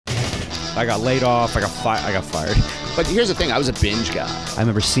I got laid off. I got fired. But here's the thing, I was a binge guy. I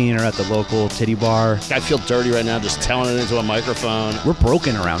remember seeing her at the local titty bar. I feel dirty right now just telling it into a microphone. We're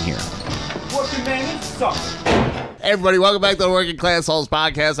broken around here. Working man, you suck. Hey everybody, welcome back to the Working Classholes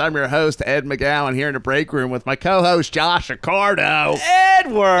podcast. I'm your host, Ed McGowan, here in the break room with my co-host, Josh Accardo.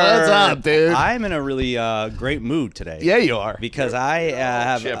 Edward! What's up, dude? I'm in a really great mood today. Yeah, you are. Because I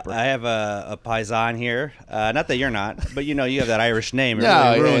have a paisan here. Not that you're not, but you know, you have that Irish name. It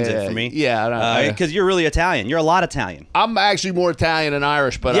really ruins it for me. Yeah. Because you're really Italian. You're a lot Italian. I'm actually more Italian than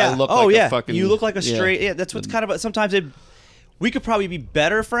Irish, but I look like a fucking... You look like a straight... Yeah, that's what's kind of... Sometimes we could probably be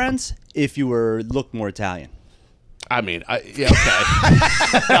better friends if you looked more Italian. I mean, yeah,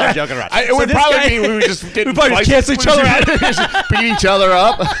 okay. No, I'm joking around. It would probably be we would just cancel each other out. Beat each other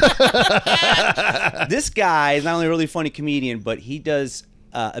up. This guy is not only a really funny comedian, but he does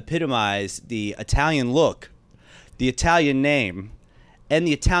epitomize the Italian look, the Italian name, and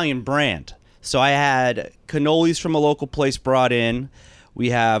the Italian brand. So I had cannolis from a local place brought in.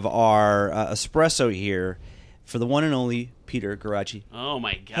 We have our espresso here for the one and only Peter Guarraci. Oh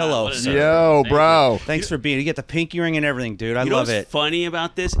my God! Hello, sir. Yo, bro. Thanks for being. You get the pinky ring and everything, dude. I love it. What's funny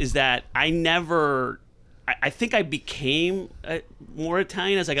about this is that I think I became more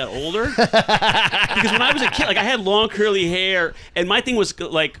Italian as I got older. Because when I was a kid, like I had long curly hair, and my thing was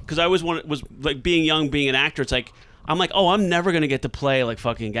like, because I was like being young, being an actor. It's like I'm like, oh, I'm never gonna get to play like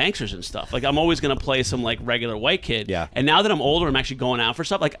fucking gangsters and stuff. Like I'm always gonna play some like regular white kid. Yeah. And now that I'm older, I'm actually going out for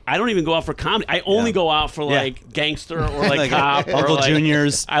stuff. Like I don't even go out for comedy. I only go out for like gangster or like cop or Uncle like,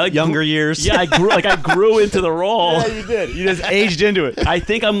 Junior's. I like younger years. Yeah, I grew into the role. Yeah, you did. You just aged into it. I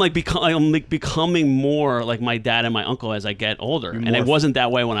think I'm like becoming more like my dad and my uncle as I get older, and it wasn't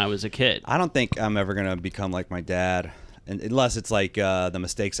that way when I was a kid. I don't think I'm ever gonna become like my dad. Unless it's like the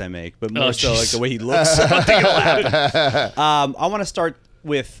mistakes I make, but more so like the way he looks. I want to start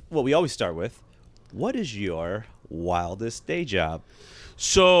with what we always start with. What is your wildest day job?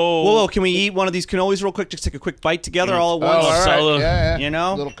 So, whoa, can we eat one of these cannolis real quick? Just take a quick bite together all at once. All right. Salud. Yeah. You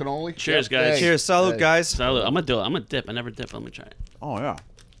know, little cannoli. Cheers, guys. Cheers, salud, guys. Salud. I'm gonna dip. I never dip. Let me try it. Oh yeah.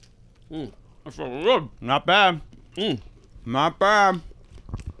 That's so good. Not bad. Not bad.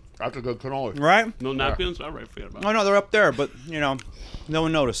 That's a good cannoli. Right? No napkins. All right, forget about it. Oh no, they're up there, but you know, no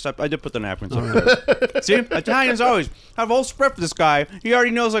one noticed. I did put the napkins up there. See, Italians always have a whole spread for this guy. He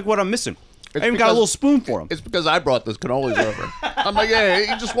already knows like what I'm missing. I even got a little spoon for him. It's because I brought those cannolis over. I'm like, hey,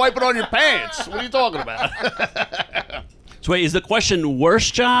 you just wipe it on your pants. What are you talking about? So wait, is the question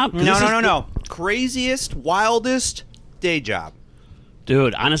worst job? No. Craziest, wildest day job.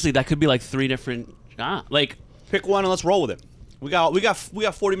 Dude, honestly, that could be like 3 different jobs. Like, pick one and let's roll with it. We got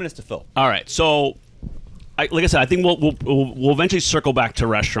 40 minutes to fill. All right, so like I said, I think we'll eventually circle back to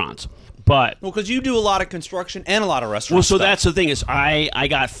restaurants, but because you do a lot of construction and a lot of restaurants. Well, so that's the thing is, I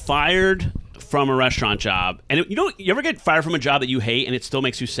got fired from a restaurant job, and you ever get fired from a job that you hate and it still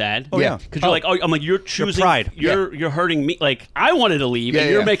makes you sad? Oh yeah, because you're like, oh, I'm like, you're choosing, your pride. You're hurting me. Like I wanted to leave, and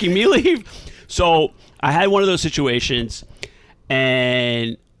you're making me leave. So I had one of those situations,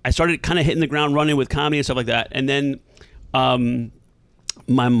 and I started kind of hitting the ground running with comedy and stuff like that, and then.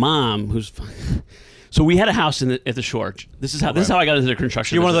 My mom, so we had a house at the shore. This is how I got into the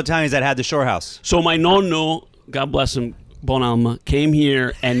construction. You're one of the Italians that had the shore house. So my nonno, God bless him, Bon Alma, came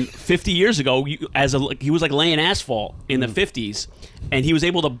here, and 50 years ago, he was like laying asphalt in the 50s, and he was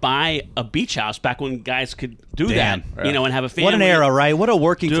able to buy a beach house back when guys could do that, you know, and have a family. What an era, right? What a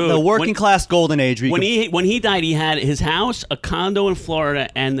working class golden age. When he died, he had his house, a condo in Florida,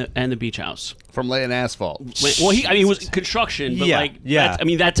 and the beach house. From laying asphalt. He was construction, but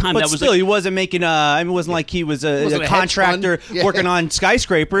that time but that was still, he wasn't making. It wasn't like he was a contractor working on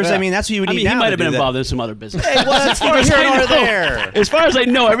skyscrapers. Yeah. I mean, that's what you would need now. He might have been involved in some other business. Hey, well, as far as here or there. As far as I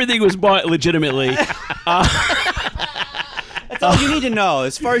know, everything was bought legitimately. That's all you need to know.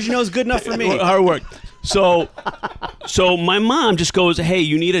 As far as you know, is good enough for me. Hard work. So my mom just goes, "Hey,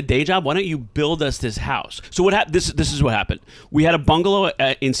 you need a day job? Why don't you build us this house?" So what happened? This is what happened. We had a bungalow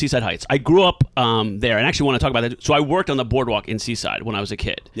in Seaside Heights. I grew up there, and actually want to talk about that. So I worked on the Boardwalk in Seaside when I was a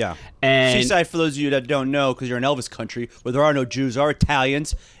kid. Yeah. And Seaside, for those of you that don't know, because you're in Elvis country, where there are no Jews, there are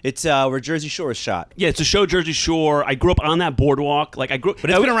Italians. It's where Jersey Shore is shot. Yeah, it's a show, Jersey Shore. I grew up on that boardwalk. But it's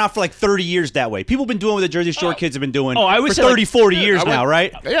been around for like 30 years that way. People have been doing what the Jersey Shore kids have been doing for 30, 40 years now,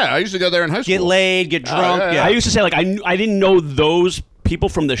 right? Yeah, I used to go there in high school. Get laid, get drunk. I used to say, like, I didn't know those people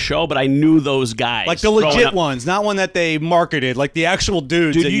from the show, but I knew those guys. Like the legit ones, not one that they marketed, like the actual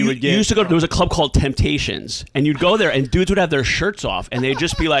dudes Dude, that you would get. You used to go. There was a club called Temptations, and you'd go there, and dudes would have their shirts off, and they'd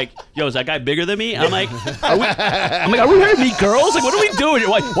just be like, "Yo, is that guy bigger than me?" I'm like, "Are we here to meet girls? Like, what are we doing?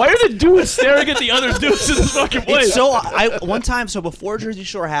 Why are the dudes staring at the other dudes in this fucking place?" So one time, so before Jersey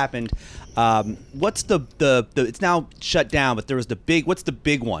Shore happened, what's the it's now shut down, but there was the big. What's the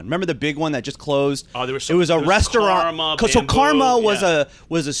big one? Remember the big one that just closed? Oh, there was. It was a restaurant. So Karma was yeah.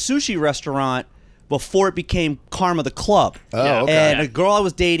 was a sushi restaurant before it became Karma the club. Oh, okay. And a girl I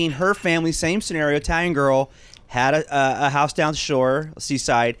was dating, her family, same scenario, Italian girl, had a house down the shore,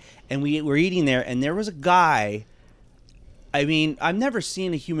 seaside, and we were eating there, and there was a guy. I mean, I've never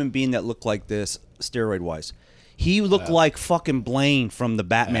seen a human being that looked like this, steroid-wise. He looked like fucking Blaine from the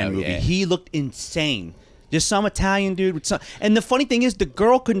Batman movie. Yeah. He looked insane. Just some Italian dude with some. And the funny thing is, the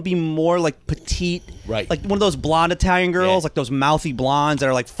girl couldn't be more like petite, right? Like one of those blonde Italian girls, like those mouthy blondes that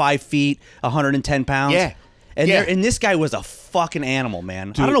are like 5 feet, 110 pounds. Yeah. And this guy was a fucking animal,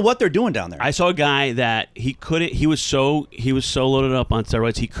 man. I don't know what they're doing down there. I saw a guy that he couldn't. He was so loaded up on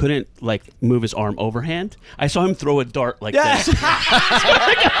steroids. He couldn't like move his arm overhand. I saw him throw a dart like this.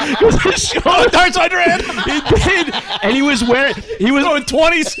 Darts underhand. He did, and he was wearing. He was throwing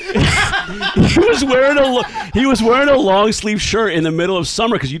 20s. He was wearing a long sleeve shirt in the middle of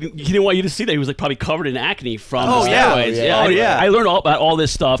summer because he didn't want you to see that. He was like probably covered in acne from the steroids. Yeah. I learned all about all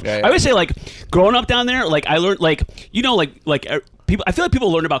this stuff. Yeah. I would say like growing up down there, like I learned like people. I feel like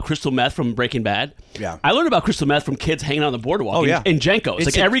people learned about crystal meth from Breaking Bad. Yeah. I learned about crystal meth from kids hanging out on the boardwalk. Oh, yeah. In Jenkos. It's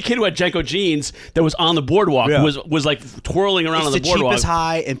Like every kid who had Jenko jeans that was on the boardwalk was like twirling around on the boardwalk. It's the cheapest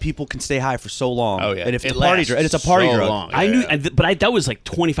high, and people can stay high for so long. Oh yeah, and if it's a party drug, and it's a party so drug. long. I knew, Yeah. but that was like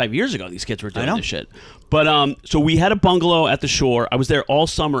 25 years ago. These kids were doing know. this shit. But so we had a bungalow at the shore. I was there all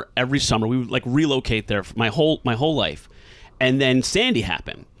summer, every summer. We would like relocate there for my whole life. And then Sandy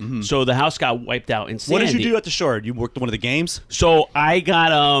happened. So the house got wiped out in Sandy. What did you do at the shore? You worked one of the games? So I got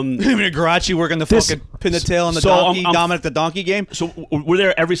Peter Guarraci working the fucking pin the tail on the so donkey, I'm Dominic the donkey game? So we're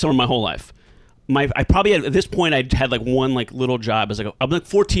there every summer my whole life. I probably at this point I had like one like little job as like I'm like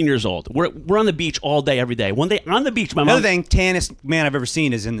 14 years old. We're on the beach all day every day. One day on the beach, my mom. Another thing, tannest man I've ever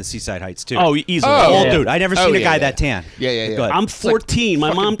seen is in the Seaside Heights too. Oh, easily. Old Yeah. dude. I never seen a guy that tan. Yeah. Go ahead. I'm 14.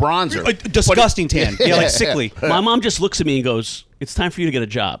 My mom bronzer. Disgusting tan. Yeah, like sickly. My mom just looks at me and goes, "It's time for you to get a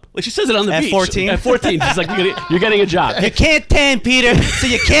job." Like she says it on the At beach. 14? At 14, she's like, "You're getting a job." You can't tan, Peter, so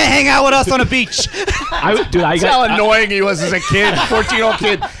you can't hang out with us on the beach. That's how annoying he was as a kid, 14-year-old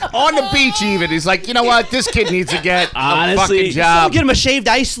kid. On the beach even. He's like, you know what? This kid needs to get Honestly, a fucking I'll job. get him a shaved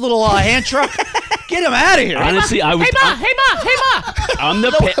ice little hand truck. Get him out of here. Honestly, I was. Hey, Ma. I'm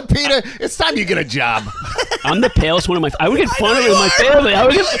the Peter, it's time you get a job. I'm the palest one of my. I would get fun of it with my family. I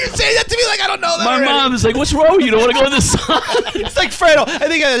would get. You're saying that to me like I don't know that My already. mom is like, "What's wrong with you? Don't want to go in the sun?" It's like Fredo. I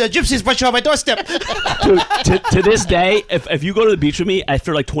think the gypsies brush you on my doorstep. Dude, to this day, if you go to the beach with me,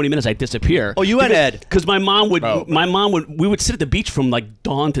 after like 20 minutes, I disappear. Oh, you and Ed. Because my mom would. Oh. We would sit at the beach from like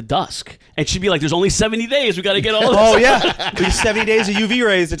dawn to dusk, and she'd be like, "There's only 70 days. We got to get all this." Oh, yeah. There's 70 days of UV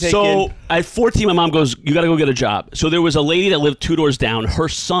rays to take So in. at 14, my mom goes, "You got to go get a job." So there was a lady that lived 2 doors down. Her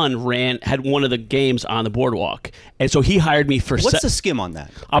son had one of the games on the boardwalk, and so he hired me for. What's the skim on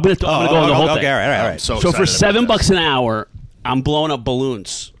that? I'm gonna go on the whole thing. Okay, all right. So for excited about $7 an hour, I'm blowing up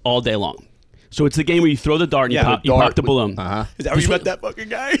balloons all day long. So it's the game where you throw the dart and you pop the balloon. Uh-huh. Is that where you met that fucking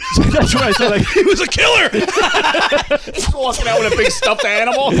guy? That's right. So like, He was a killer. Walking out with a big stuffed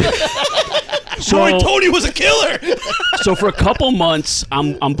animal. Roy Tony was a killer. So for a couple months,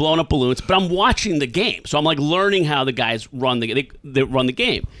 I'm blowing up balloons, but I'm watching the game. So I'm like learning how the guys run they run the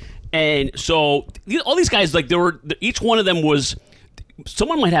game. And so all these guys, like each one of them was.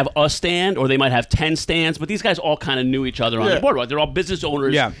 Someone might have a stand, or they might have 10 stands, but these guys all kind of knew each other on the boardwalk. They're all business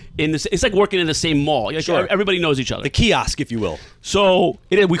owners. Yeah. In this, it's like working in the same mall. Like, Sure. Everybody knows each other. The kiosk, if you will. So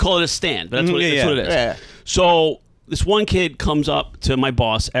we call it a stand, but that's what it is. Yeah. So this one kid comes up to my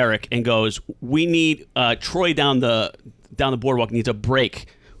boss Eric and goes, "We need Troy down the boardwalk needs a break.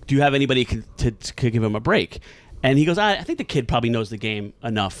 Do you have anybody to give him a break?" And he goes, "I think the kid probably knows the game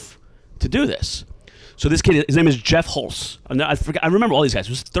enough to do this." So this kid, his name is Jeff Holtz. I remember all these guys. It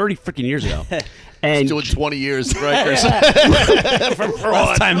was 30 freaking years ago. And Doing 20 years strikers. For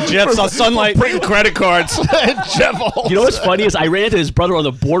last time Jeff saw sunlight. Printing credit cards. Jeff Holtz. you know what's funny is I ran into his brother on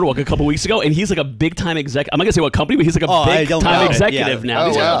the boardwalk a couple weeks ago, and he's like a big time exec. I'm not gonna say what company, but he's like a big time executive now.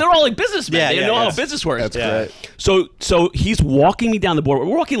 Oh, wow. They're all like businessmen. They know how business works. That's great. So he's walking me down the boardwalk.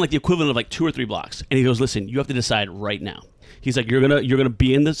 We're walking like the equivalent of like 2 or 3 blocks, and he goes, "Listen, you have to decide right now." He's like, "You're gonna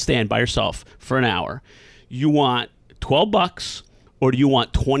be in the stand by yourself for an hour. You want $12, or do you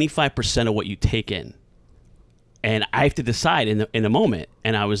want 25% of what you take in?" and I have to decide in the moment.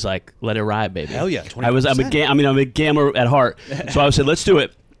 And I was like, let it ride, baby. Hell yeah, I'm a gambler at heart. So I said, let's do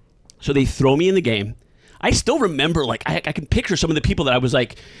it. So they throw me in the game. I still remember, like, I can picture some of the people that I was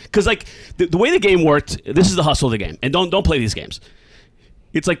like, because like the way the game worked, this is the hustle of the game, and don't play these games.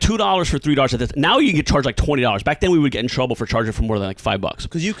 It's like $2 for $3 at this. Now you can get charged like $20. Back then we would get in trouble for charging for more than like $5.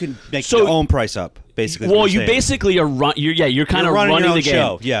 Because you can make your own price up, basically. Well, you basically are you're kind of running the game.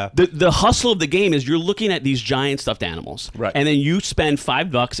 Show. Yeah. The hustle of the game is you're looking at these giant stuffed animals, right? And then you spend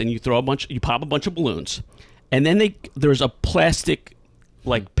 $5 and you pop a bunch of balloons, and then there's a plastic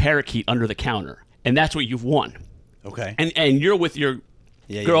like parakeet under the counter, and that's what you've won. Okay. And you're with your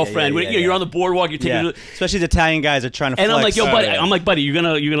girlfriend. You're on the boardwalk. You're taking, especially the Italian guys are trying to. And flex. I'm like, buddy, you're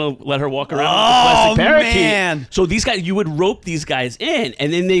gonna let her walk around with the plastic parakeet. Man. So these guys, you would rope these guys in,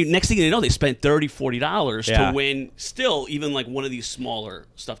 and then next thing you know, they spent $30-$40 to win. Still, even like one of these smaller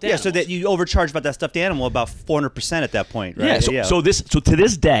stuffed animals. Yeah, so that you overcharge about that stuffed animal about 400% at that point, right? Yeah. So to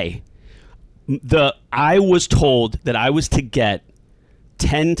this day, I was told that I was to get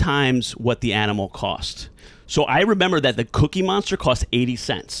 10 times what the animal cost. So I remember that the Cookie Monster cost 80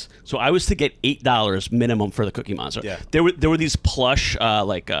 cents. So I was to get $8 minimum for the Cookie Monster. Yeah. There were these plush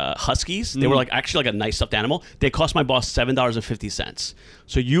huskies. They were like actually like a nice stuffed animal. They cost my boss $7.50.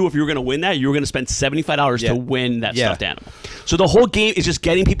 So if you were going to win that, you were going to spend $75 to win that stuffed animal. So the whole game is just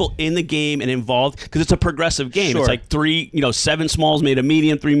getting people in the game and involved because it's a progressive game. Sure. It's like 7 smalls made a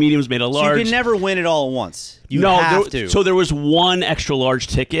medium, 3 mediums made a large. So you can never win it all at once. You have to. So there was one extra large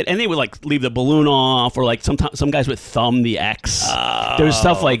ticket, and they would like leave the balloon off, or like some guys would thumb the X. There's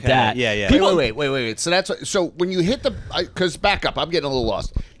stuff like that. Yeah. People, wait. So so when you hit the, because back up, I'm getting a little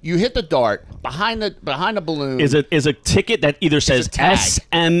lost. You hit the dart behind the balloon is a ticket that either says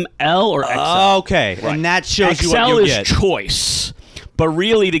SML or XL. Okay, right. And that shows XL you what you get. is choice. But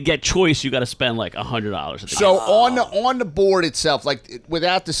really, to get choice, you got to spend like $100 at the So game. on the board itself, like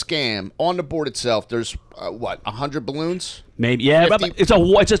without the scam, on the board itself, there's 100 balloons? Maybe, yeah. 50? But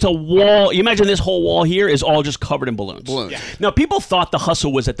it's just a wall. You imagine this whole wall here is all just covered in balloons. Yeah. Now, people thought the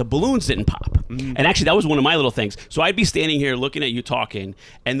hustle was that the balloons didn't pop. And actually, that was one of my little things. So I'd be standing here looking at you talking,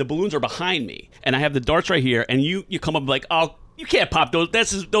 and the balloons are behind me. And I have the darts right here, and you come up like, oh, you can't pop those.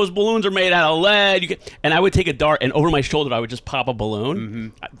 Those balloons are made out of lead. And I would take a dart, and over my shoulder, I would just pop a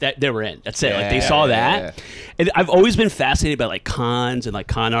balloon. They were in. That's it. Like they saw that. Yeah. And I've always been fascinated by like cons and like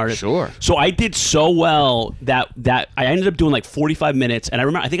con artists. Sure. So I did so well that I ended up doing like 45 minutes, and I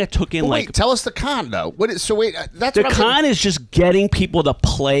remember I think I took in wait, tell us the con though. That's the con is just getting people to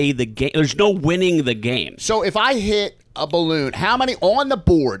play the game. There's no winning the game. So if I hit a balloon, how many on the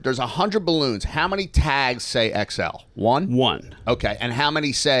board? There's 100 balloons. How many tags say XL? One. Okay, and how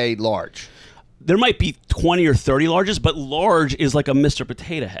many say large? There might be 20 or 30 larges, but large is like a Mr.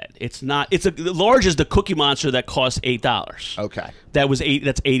 Potato Head. It's not. Large is the Cookie Monster that costs $8. Okay,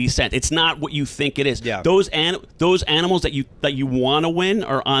 that's 80 cents. It's not what you think it is. Yeah. Those animals that you want to win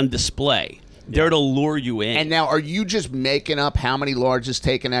are on display. They're to lure you in. And now, are you just making up how many larges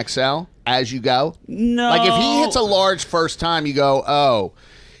take an XL as you go? No. Like if he hits a large first time, you go, oh.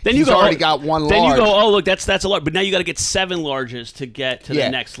 Then he's already got one large. Then you go, oh look, that's a large. But now you got to get 7 larges to get to the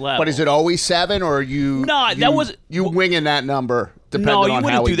next level. But is it always 7, or are you? No, that was you winging that number. Depending no, you on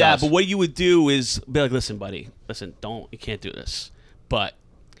wouldn't how do he that. does. But what you would do is be like, listen, buddy, you can't do this. But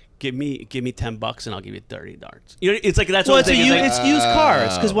give me $10 and I'll give you 30 darts. You know, it's like that's what it's used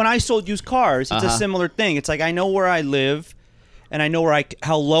cars. Because when I sold used cars, it's a similar thing. It's like I know where I live. And I know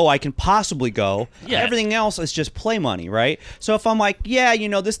how low I can possibly go. Yeah. Everything else is just play money, right? So if I'm like,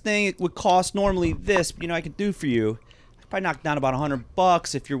 this thing would cost normally this, I could do for you. I'd probably knock down about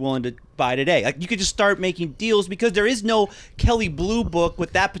 $100 if you're willing to buy today. Like you could just start making deals because there is no Kelley Blue Book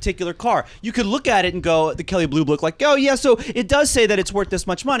with that particular car. You could look at it and go, the Kelley Blue Book, like, oh yeah, so it does say that it's worth this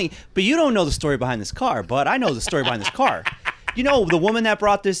much money, but you don't know the story behind this car. But I know the story behind this car. You know, the woman that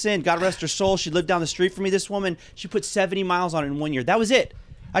brought this in, God rest her soul, she lived down the street from me. This woman, she put 70 miles on it in 1 year. That was it.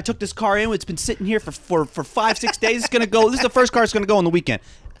 I took this car in. It's been sitting here for 5-6 days. It's going to go. This is the first car that's going to go on the weekend.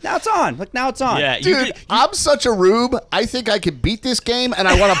 Now it's on. Like, now it's on. Yeah, dude, I'm such a rube. I think I could beat this game, and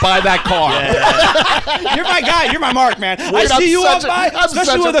I want to buy that car. You're my guy. You're my mark, man. I see you up by,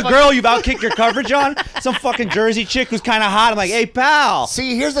 especially with a girl you've outkicked your coverage on. Some fucking Jersey chick who's kind of hot. I'm like, hey, pal.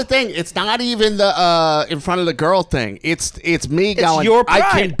 See, here's the thing. It's not even the in front of the girl thing. It's me going, your pride.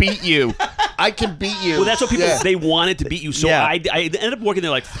 I can beat you. I can beat you. Well, that's what people, they wanted to beat you. So I ended up working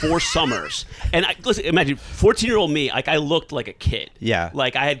there like 4 summers. And listen, imagine, 14-year-old me, like I looked like a kid. Yeah.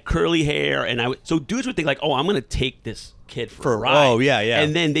 Like I had curly hair, and so dudes would think like, oh, I'm going to take this kid for a ride. Oh, yeah.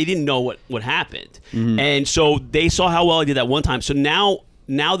 And then they didn't know what happened. And so they saw how well I did that one time. So now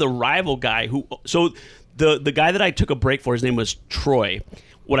the rival guy the guy that I took a break for, his name was Troy.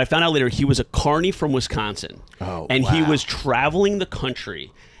 What I found out later, he was a carney from Wisconsin. Oh, and wow. he was traveling the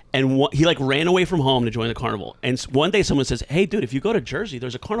country. And he like ran away from home to join the carnival. And one day someone says, "Hey, dude, if you go to Jersey,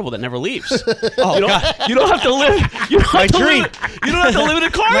 there's a carnival that never leaves. You don't have to live. You don't have to live in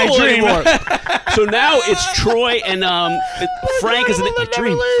a carnival anymore." So now it's Troy and Frank is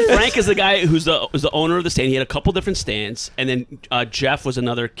Frank is the guy who's the owner of the stand. He had a couple different stands, and then Jeff was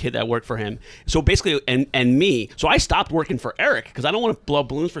another kid that worked for him. So basically, and me. So I stopped working for Eric because I don't want to blow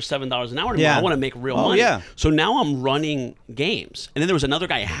balloons for $7 an hour anymore. Yeah. I want to make real money. Yeah. So now I'm running games, and then there was another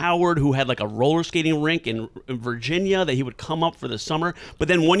guy, Howard, who had like a roller skating rink in Virginia that he would come up for the summer. But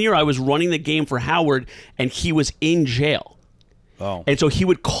then one year I was running the game for Howard, and he was in jail. Oh. And so he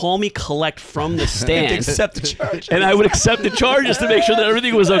would call me collect from the stand. Accept the charge. And I would accept the charges to make sure that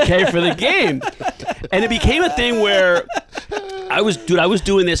everything was okay for the game. And it became a thing where I was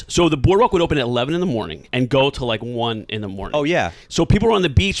doing this. So the boardwalk would open at 11 in the morning and go to like 1 in the morning. Oh, yeah. So people were on the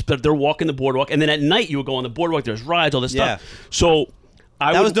beach, but they're walking the boardwalk. And then at night you would go on the boardwalk. There's rides, all this stuff. So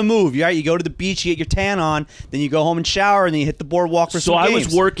that was the move. You go to the beach, you get your tan on, then you go home and shower, and then you hit the boardwalk for some games. So I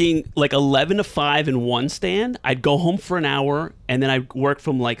was working like 11 to 5 in one stand. I'd go home for an hour, and then I'd work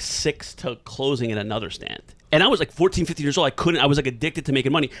from like 6 to closing in another stand. And I was like 14, 15 years old. I was like addicted to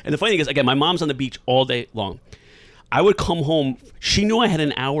making money. And the funny thing is, again, my mom's on the beach all day long. I would come home. She knew I had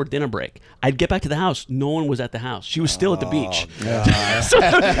an hour dinner break. I'd get back to the house. No one was at the house. She was still at the beach. So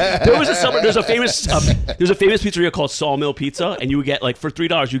there was a summer. There's a famous pizzeria called Sawmill Pizza, and you would get like for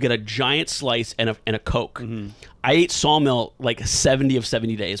 $3, you get a giant slice and a Coke. Mm-hmm. I ate Sawmill like 70 of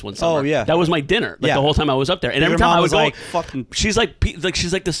 70 days one summer. Oh yeah, that was my dinner. Like the whole time I was up there, and every time I would go, like, fucking. She's like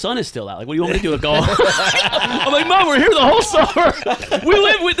the sun is still out. Like, what do you want me to do? Go. I'm like, Mom, we're here the whole summer.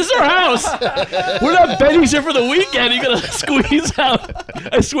 This is our house. We're not Benny's here for the weekend. You gotta squeeze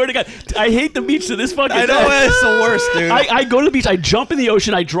out. I swear to God, I hate the beach to this fucking day. I know, it's the worst, dude. I go to the beach, I jump in the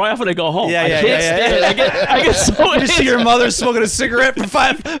ocean, I dry off, and I go home. I can't stand it. I get so. You see your mother smoking a cigarette for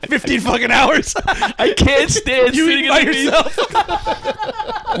 15 fucking hours. I can't stand. You eat by yourself.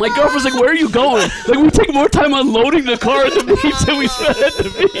 My girlfriend's like, "Where are you going?" Like, we take more time unloading the car at the beach than we spend at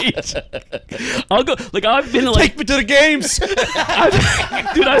the beach. I'll go. Like, I've been like, take me to the games.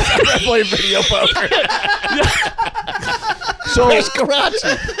 I play video poker. So Peter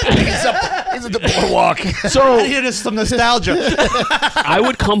Guarraci. He's at the boardwalk. So it is some nostalgia. I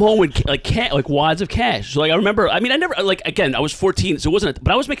would come home with like wads of cash. So like I remember. I mean, I never like again. I was 14, so it wasn't.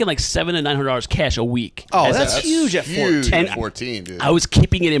 But I was making like $700 to $900 cash a week. Oh, that's huge at 14. At 14, dude. I was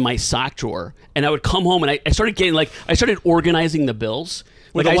keeping it in my sock drawer, and I would come home and I started getting like I started organizing the bills.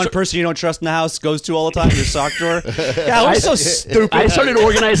 Like the one person you don't trust in the house goes to all the time, your sock drawer. Yeah, I'm so stupid. I started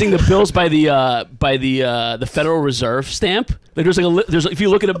organizing the bills by the Federal Reserve stamp. Like there's if you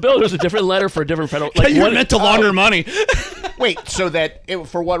look at a bill, there's a different letter for a different federal. Like you're meant to launder money. Wait, so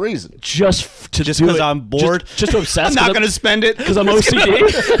for what reason? Just because I'm bored. Just to obsess. I'm not going to spend it because I'm OCD.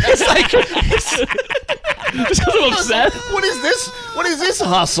 It's like. Just because I'm upset. What is this? What is this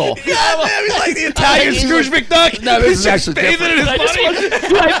hustle? Yeah, man, he's like the Italian Scrooge McDuck. No, this is actually different. In his money.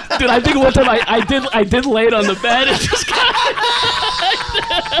 Dude, I think one time I did lay it on the bed and just got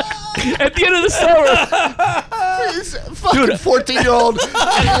at the end of the summer. This fucking 14-year-old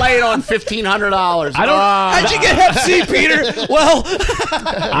laid on $1,500. How'd you get Hep C, Peter? Well,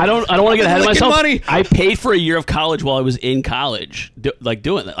 I don't want to get ahead of myself. Money. I paid for a year of college while I was in college, doing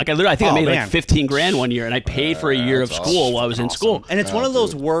that. Like I think I made like 15 grand one year, and I paid for a year of school while I was in school. And it's one of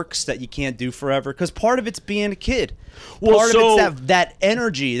those works that you can't do forever because part of it's being a kid. Well, part of it's that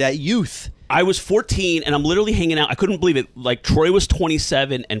energy, that youth. I was 14, and I'm literally hanging out. I couldn't believe it. Like, Troy was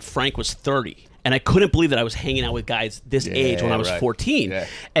 27, and Frank was 30. And I couldn't believe that I was hanging out with guys this age when I was 14. Yeah.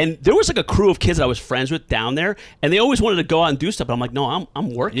 And there was like a crew of kids that I was friends with down there, and they always wanted to go out and do stuff. But I'm like, no,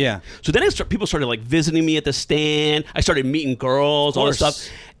 I'm working. Yeah. So then people started like visiting me at the stand. I started meeting girls, all this stuff.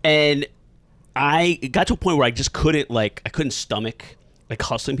 And I got to a point where I just couldn't I couldn't stomach like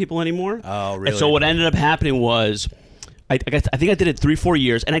hustling people anymore. Oh, really? And so what ended up happening was I think I did it 3-4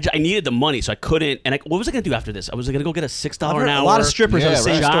 years, and I needed the money, so I couldn't. And what was I going to do after this? I was going to go get a $6 an hour. A lot of strippers have the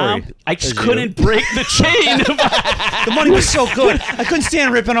same job. story. I just couldn't break the chain. The money was so good. I couldn't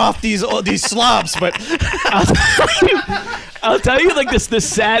stand ripping off these slobs, but I'll tell you, like the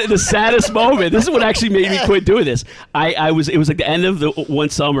saddest moment. This is what actually made me quit doing this. It was like the end of the one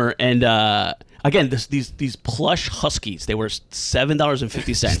summer, and Again, these plush huskies. They were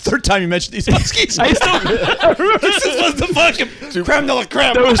 $7.50. Third time you mentioned these huskies. I remember This was the fucking creme de la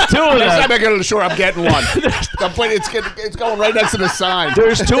creme. there was 2 of Next them. time I go to the shore, I'm getting one. It's going right next to the sign.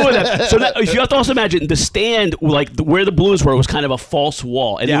 There's 2 of them. So that, you have to also imagine the stand, like where the balloons were, was kind of a false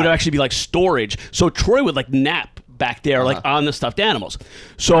wall, and it would actually be like storage. So Troy would like nap back there, like on the stuffed animals.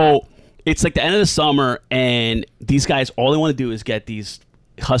 So it's like the end of the summer, and these guys, all they want to do is get these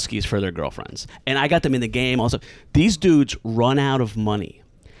huskies for their girlfriends. And I got them in the game. Also, these dudes run out of money.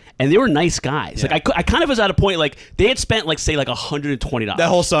 And they were nice guys. Like I kind of was at a point, like they had spent like say like $120 That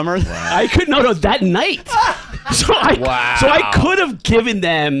whole summer. I could no that night. So I could have given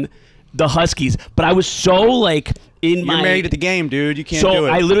them the huskies, but I was so like You're married at the game, dude. You can't do So it.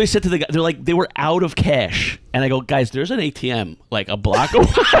 I literally said to the guy, they're like, they were out of cash. And I go, guys, there's an ATM like a block away.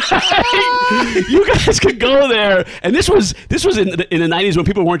 You guys could go there. And this was in the 90s when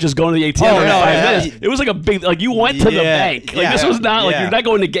people weren't just going to the ATM. Oh, every no, 5 yeah. minutes. It was like a big, like you went to the bank. Like this was not like you're not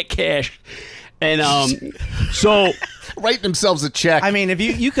going to get cash. And so Write themselves a check. I mean, if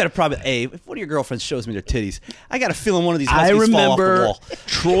you could have probably, if one of your girlfriends shows me their titties, I got a feeling one of these I huskies fall off the remember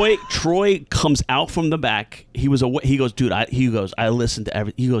wall. Troy comes out from the back. He was away. He goes, dude. I listened to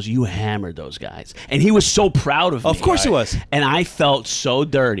everything. He goes, you hammered those guys, and he was so proud of me. Of course he was. And I felt so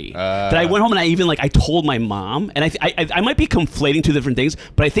dirty that I went home and I even I told my mom, and I might be conflating 2 different things,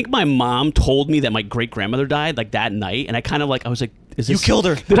 but I think my mom told me that my great grandmother died like that night, and I kind of I was like, is this, You killed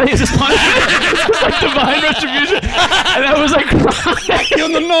her. Did I? Is this punishment? Is this like divine retribution? And I was like crying. She was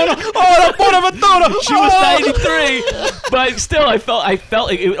 93, but still, I felt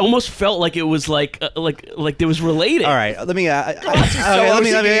like it almost felt like it was like it was related. All right, let me. I don't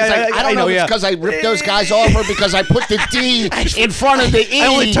know if it's because I ripped those guys off or because I put the D in front of the E. I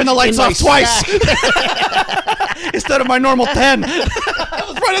only turned the lights in my off twice stack. instead of my normal 10. I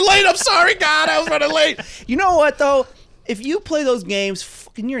was running late. I'm sorry, God. I was running late. You know what though? If you play those games,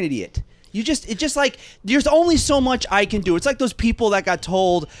 fucking, you're an idiot. It's just like there's only so much I can do. It's like those people that got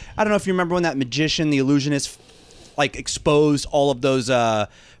told. I don't know if you remember when that magician, the illusionist, exposed all of those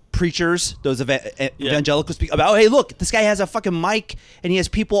preachers, those evangelicals about, oh, hey, look, this guy has a fucking mic and he has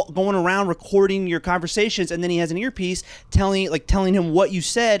people going around recording your conversations, and then he has an earpiece telling him what you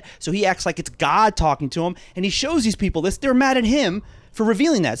said, so he acts like it's God talking to him, and he shows these people this. They're mad at him for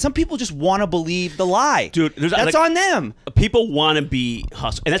revealing that. Some people just want to believe the lie. Dude, that's on them. People want to be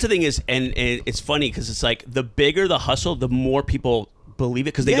hustled. And that's the thing is, and it's funny because it's like the bigger the hustle, the more people believe it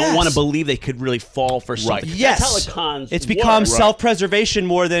because they don't want to believe they could really fall for something. Right. Yes. That's how cons it's become work. self-preservation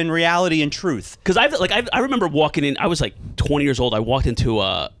more than reality and truth. Because I remember walking in. I was like 20 years old. I walked into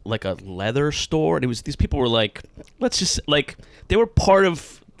a leather store, and it was these people were like, let's just they were part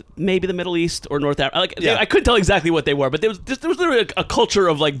of maybe the Middle East or North Africa. I couldn't tell exactly what they were, but there was literally a culture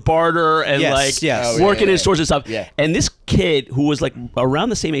of barter and working in stores and stuff. Yeah. And this kid who was around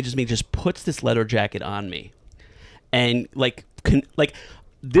the same age as me just puts this leather jacket on me, and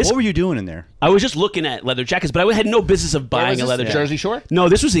this. What were you doing in there? I was just looking at leather jackets, but I had no business of buying a leather jacket. Jersey Shore? No,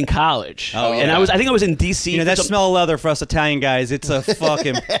 this was in college. Oh, yeah. And I think I was in DC. You know, that smell of leather for us Italian guys, it's a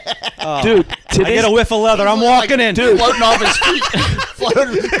fucking... Dude, I get a whiff of leather, I'm walking in. Dude, floating off his feet.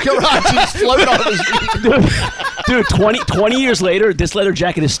 Guarraci's floating off his feet. Dude, 20 years later, this leather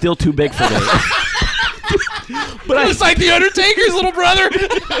jacket is still too big for me. But it's like the Undertaker's little brother.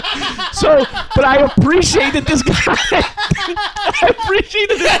 But I appreciate that this guy.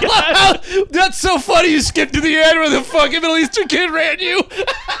 That's so funny. You skipped to the end where the fucking Middle Eastern kid ran you.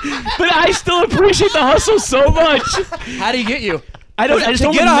 But I still appreciate the hustle so much. How do you get you? I just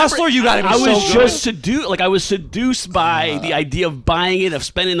don't get remember. a hustler, you gotta be I was so just seduced. I was seduced by the idea of buying it, of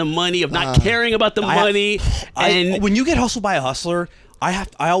spending the money, of not caring about the money. And when you get hustled by a hustler, I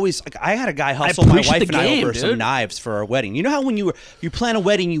had a guy hustle my wife and I over some knives for our wedding. You know how when you plan a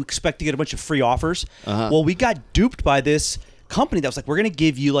wedding, you expect to get a bunch of free offers? Well, we got duped by this company that was like, we're going to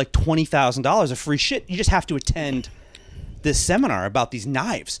give you $20,000 of free shit. You just have to attend this seminar about these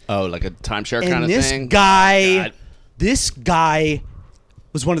knives. Oh, like a timeshare And kind of thing? This guy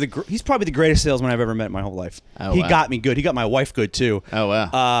was he's probably the greatest salesman I've ever met in my whole life. Oh, he wow. got me good. He got my wife good too. Oh,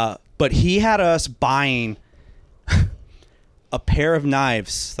 wow. But he had us buying a pair of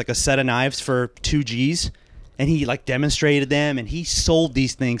knives, like a set of knives for $2,000, and he demonstrated them, and he sold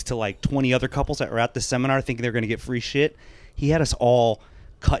these things to 20 other couples that were at the seminar thinking they were going to get free shit. He had us all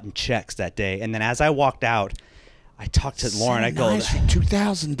cutting checks that day, and then as I walked out, I talked to Lauren. I go, Knives for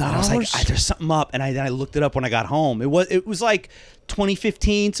 $2,000. I was like, there's something up, and I looked it up when I got home. It was like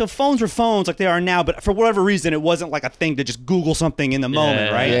 2015, so phones were phones like they are now, but for whatever reason, it wasn't like a thing to just Google something in the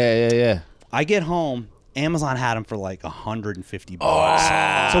moment, right? Yeah. I get home, Amazon had them for like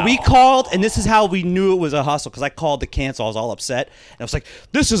 $150. So we called, and this is how we knew it was a hustle, because I called to cancel. I was all upset. And I was like,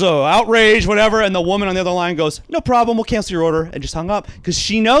 this is a outrage, whatever. And the woman on the other line goes, no problem, we'll cancel your order, and just hung up, because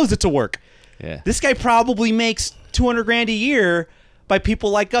she knows it's a work. Yeah. This guy probably makes $200,000 a year by people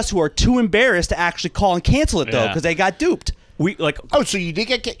like us who are too embarrassed to actually call and cancel it, though, because they got duped. We like. Oh, so you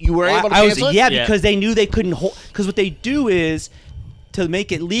did you were able to cancel it? Yeah, because they knew they couldn't hold. Because what they do is, to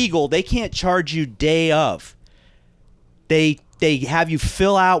make it legal, they can't charge you day of. They have you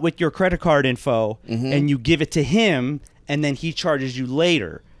fill out with your credit card info, and you give it to him, and then he charges you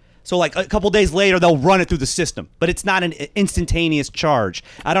later. So like a couple days later, they'll run it through the system, but it's not an instantaneous charge.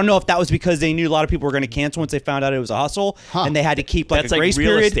 I don't know if that was because they knew a lot of people were going to cancel once they found out it was a hustle, and they had to keep like that's a grace like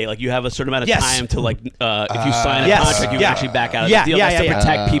real period. estate. Like you have a certain amount of time to like if you sign a contract, you can actually back out of the deal. Yeah, That's to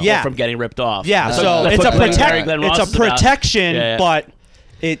protect people Yeah. from getting ripped off. Yeah, That's so what- it's that's a what Glenn Glenn Ross is about. protection, but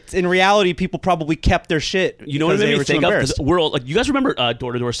it's in reality people probably kept their shit. You know what it because made they me were too think of? 'Cause embarrassed. we're all, like, you guys remember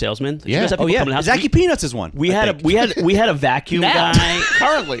door-to-door salesmen? Like, you guys have Oh people yeah, coming to the house? Zachy Peanuts is one. We had a vacuum Now. guy.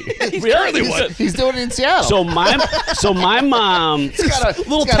 Currently. He's doing it in Seattle. So my mom. He's got a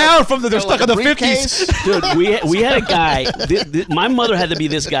Little he's got town a- from they're got stuck like in a the 50s. briefcase. Dude, we had a guy. My mother had to be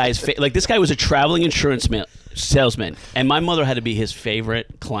this guy's like this guy was a traveling insurance salesman, and my mother had to be his favorite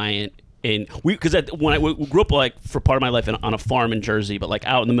client. Because when I grew up like for part of my life on a farm in Jersey, but like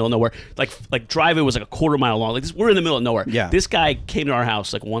out in the middle of nowhere, like driveway was like a quarter mile long. Like we're in the middle of nowhere. Yeah. This guy came to our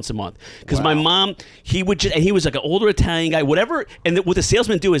house like once a month because my mom, he was like an older Italian guy, whatever. And what the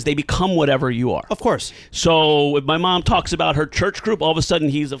salesmen do is they become whatever you are. Of course. So if my mom talks about her church group, all of a sudden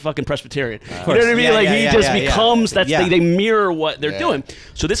he's a fucking Presbyterian. You know what I mean? Yeah, like he just becomes yeah. they mirror what they're doing.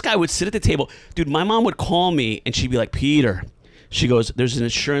 So this guy would sit at the table. Dude, my mom would call me and she'd be like, Peter, she goes, there's an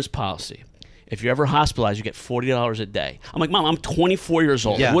insurance policy. If you're ever hospitalized, you get $40 a day. I'm like, Mom, I'm 24 years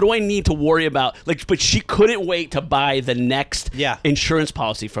old. Yeah. Like, what do I need to worry about? Like, but she couldn't wait to buy the next insurance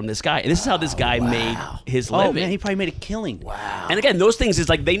policy from this guy. And this is how this guy made his living. Oh man, he probably made a killing. Wow. And again, those things is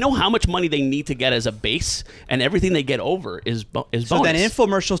like they know how much money they need to get as a base, and everything they get over is bonus. So then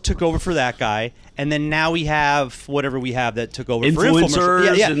infomercials took over for that guy, and then now we have whatever we have that took over for Influencers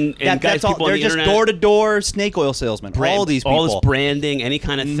infomercials. and guys, that's all. people on They're the just internet. door to door snake oil salesmen. All these people. all this branding, any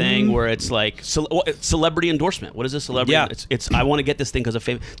kind of thing where it's like celebrity endorsement. What is a celebrity? Yeah. It's I want to get this thing because of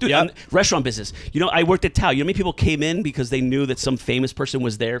fame. Dude, Yep. restaurant business. You know, I worked at Tao. You know how many people came in because they knew that some famous person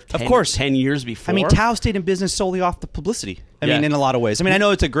was there 10 years before? I mean, Tao stayed in business solely off the publicity. I Yeah. mean, in a lot of ways. I mean, I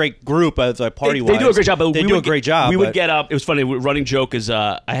know it's a great group as a party-wise. They do a great job. But they do a great job. We would but- get up. It was funny. Running joke is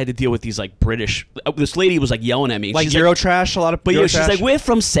I had to deal with these like British. This lady was like yelling at me. like She's Eurotrash, a lot of. But yeah, she's Eurotrash. like, we're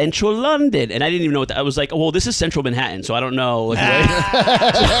from Central London, and I didn't even know what that. I was like, well, this is Central Manhattan, so I don't know. Like,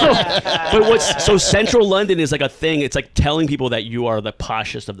 so Central London is like a thing. It's like telling people that you are the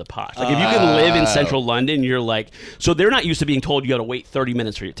poshest of the posh. Like if you can live in Central London, you're like. So they're not used to being told you got to wait 30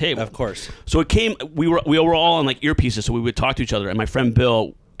 minutes for your table. Of course. So it came. We were all on like earpieces, so we would talk to each other. And my friend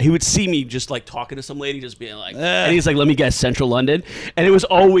Bill, he would see me just like talking to some lady, just being like, and he's like, let me guess, Central London. And it was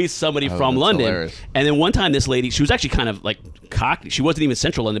always somebody from that's London. hilarious. And then one time this lady, she was actually kind of like cockney. She wasn't even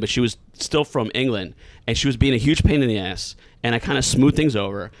Central London, but she was still from England. And she was being a huge pain in the ass. And I kind of smoothed things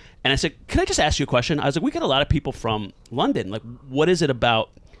over. And I said, can I just ask you a question? I was like, we get a lot of people from London. Like, what is it about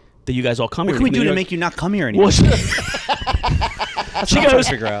that you guys all come here? What can we to do New to York? make you not come here anymore? Well, she goes,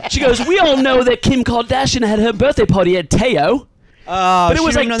 figure out. she goes, we all know that Kim Kardashian had her birthday party at Teo. But it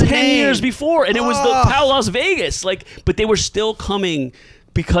was like 10 years before, and it was the Tao Las Vegas. Like, but they were still coming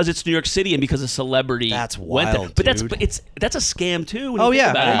because it's New York City and because a celebrity That's went there. wild, But dude. that's a scam too. When Oh you think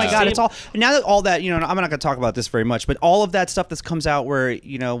yeah! about it. Oh my It's God! the It's same- all now that all that I'm not going to talk about this very much, but all of that stuff that comes out where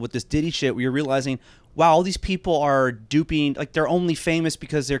with this Diddy shit, where you're realizing, wow, all these people are duping. Like they're only famous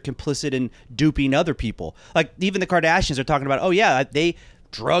because they're complicit in duping other people. Like even the Kardashians are talking about, oh yeah, they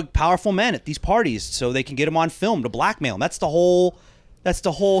drug powerful men at these parties so they can get them on film to blackmail them. That's the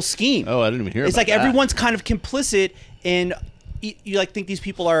whole scheme. Oh, I didn't even hear It's about like that. everyone's kind of complicit in. You like think these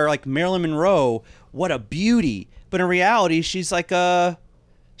people are like Marilyn Monroe. What a beauty! But in reality, she's like a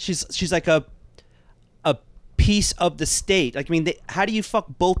piece of the state. Like I mean, how do you fuck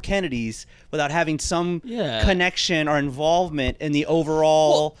both Kennedys without having some connection or involvement in the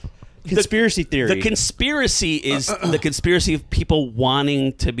overall conspiracy theory? The conspiracy is the conspiracy of people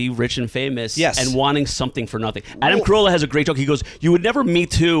wanting to be rich and famous and wanting something for nothing. Adam Carolla has a great joke. He goes, you would never meet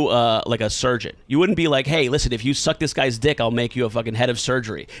to like a surgeon. You wouldn't be like, hey, listen, if you suck this guy's dick, I'll make you a fucking head of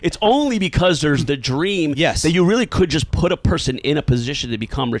surgery. It's only because there's the dream that you really could just put a person in a position to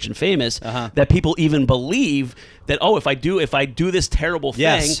become rich and famous that people even believe that, oh, if I do this terrible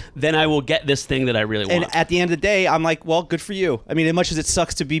thing, then I will get this thing that I really want. And at the end of the day, I'm like, well, good for you. I mean, as much as it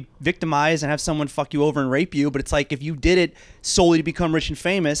sucks to be victimized and have someone fuck you over and rape you, but it's like if you did it solely to become rich and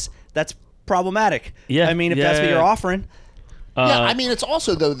famous, that's problematic. Yeah. I mean, if that's what you're offering. Yeah, I mean, it's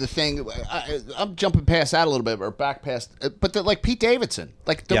also though the thing. I'm jumping past that a little bit, or back past, but like Pete Davidson,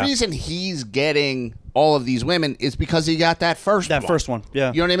 like the reason he's getting all of these women is because he got that first one.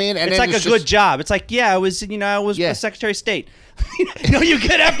 Yeah, you know what I mean. And it's like a good job. It's like I was a Secretary of State. You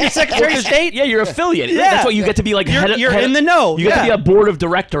get after Secretary of State. Yeah, you're affiliated. Yeah. That's what you get to be like. You're in the know. You get to be a board of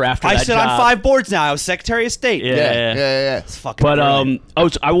director after that I sit on 5 boards now. I was Secretary of State. Yeah. It's fucking. But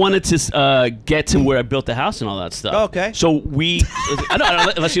brilliant. I wanted to get to where I built the house and all that stuff. Okay. So I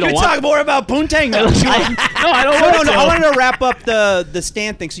don't unless you don't you want. talk more about Poontang. No, I don't want to. I wanted to wrap up the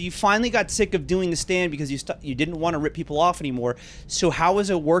stand thing. So you finally got sick of doing the stand because you didn't want to rip people off anymore. So how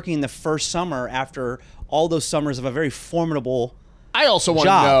was it working the first summer after all those summers of a very formidable? I also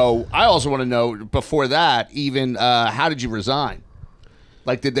want to know before that, even how did you resign?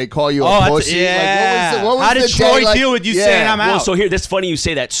 Like, did they call you a pussy? Yeah. Like, what was how did the Troy day, deal with you saying I'm out? Well, so that's funny you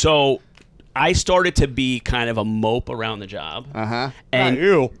say that. So I started to be kind of a mope around the job.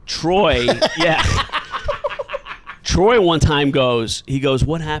 And Troy, Troy one time goes,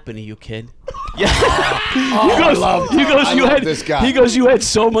 what happened to you, kid? Yeah. I love this guy. He goes, you had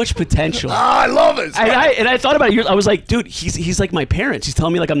so much potential. I love it. And I thought about it. I was like, dude, he's like my parents. He's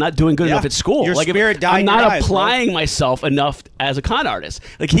telling me like I'm not doing good enough at school. Your like spirit died I'm in not your eyes, applying myself enough as a con artist.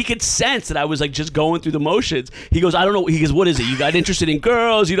 Like he could sense that I was like just going through the motions. He goes, I don't know. He goes, what is it? You got interested in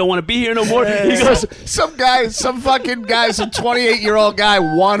girls? You don't want to be here no more? He goes, some 28-year-old guy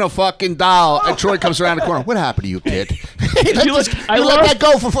won a fucking doll, and Troy comes around the corner. What happened to you, kid? You let that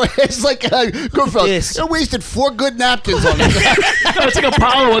go for it's like Goodfellas. You wasted 4 good napkins on this. No, it's like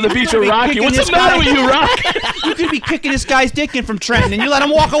Apollo on the beach of Rocky. What's the matter with you, Rock? You could be kicking this guy's dick in from Trenton, and you let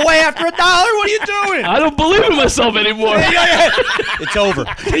him walk away after $1. What are you doing? I don't believe in myself anymore. It's over.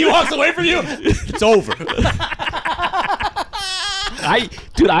 He walks away from you. It's over.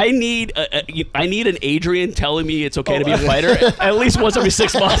 I need an Adrian telling me it's okay to be a fighter at least once every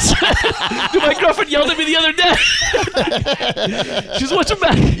 6 months. Dude, my girlfriend yelled at me the other day. She's watching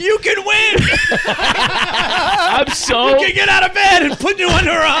back. You can win. You can get out of bed and put new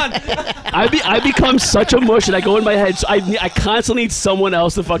underwear on. I become such a mush, and I go in my head. So I constantly need someone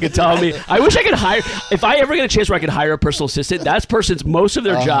else to fucking tell me. I wish I could hire. If I ever get a chance where I could hire a personal assistant, that person's most of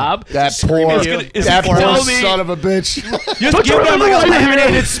their job. That poor son of a bitch. Just give them like a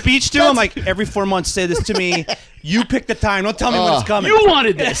laminated speech to him, like every 4 months. Say this to me. You pick the time. Don't tell me when it's coming. You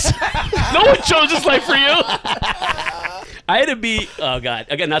wanted this. No one chose this life for you. I had to be, oh God,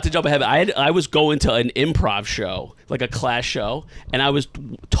 again, not to jump ahead, but I was going to an improv show, like a class show, and I was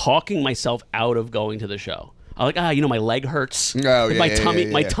talking myself out of going to the show. I was like, my leg hurts. My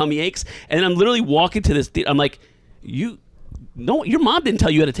tummy aches. And then I'm literally walking to this, I'm like, no, your mom didn't tell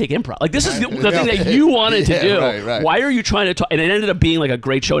you how to take improv. Like, this is the thing that you wanted to do. Right. Why are you trying to talk? And it ended up being like a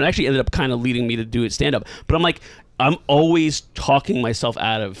great show, and actually ended up kind of leading me to do it stand-up. But I'm like, I'm always talking myself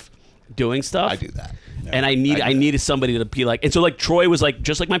out of doing stuff. I do that. And I needed somebody to be like, and so like Troy was like,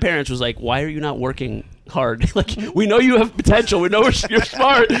 just like my parents was like, why are you not working hard? Like, we know you have potential. We know you're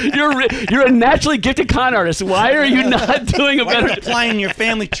smart. You're a naturally gifted con artist. Why are you not doing a better? Applying your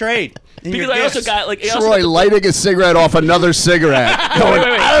family trade. Because I also got like Troy lighting a cigarette off another cigarette. Wait.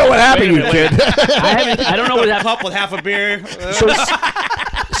 I don't know what happened, you kid. I don't know what happened. Cup with half a beer.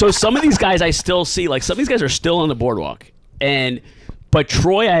 So some of these guys I still see, like some of these guys are still on the boardwalk, but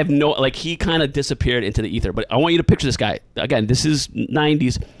Troy, I have he kind of disappeared into the ether. But I want you to picture this guy. Again, this is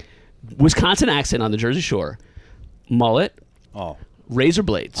 90s. Wisconsin accent on the Jersey Shore. Mullet. Oh. Razor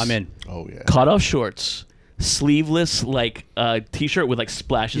blades. I'm in. Oh, yeah. Cut off shorts. Sleeveless, T-shirt with,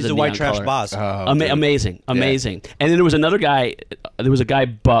 splashes He's of a neon white trash color. boss. Amazing. And then there was another guy. There was a guy,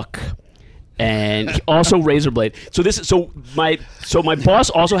 Buck. And also razor blade. So my boss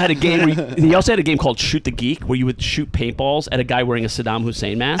also had a game where he also had a game called Shoot the Geek, where you would shoot paintballs at a guy wearing a Saddam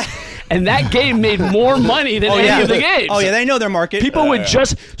Hussein mask, and that game made more money than any of the games. Oh yeah, they know their market. People would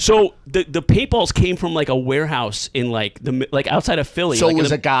the paintballs came from like a warehouse in like outside of Philly. So it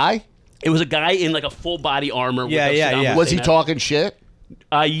was a guy. It was a guy in like a full body armor. Yeah. Was he talking shit?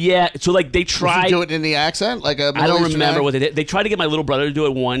 Yeah. So they tried. Was he do it in the accent, like a. I don't remember what they did. They tried to get my little brother to do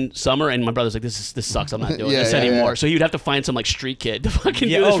it one summer, and my brother's like, "This sucks. I'm not doing this anymore." So he would have to find some street kid to fucking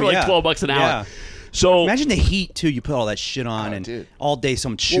do this for $12 an hour. So imagine the heat too. You put all that shit on, and dude. all day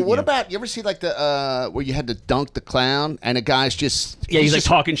someone's shooting. Well, what you. about you ever see like the where you had to dunk the clown and a guy's just he's like just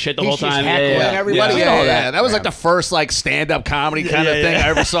talking shit the whole just time. heckling Yeah. everybody. Yeah. Yeah. That was like the first like stand-up comedy kind of thing I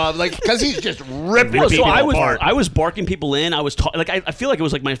ever saw. Like because he's just ripping Well, so people I was apart. I was barking people in. I was like I feel like it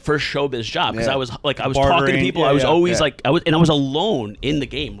was like my first showbiz job because Yeah. I was talking to Barbering. people. Yeah, I was yeah. always like I was alone in the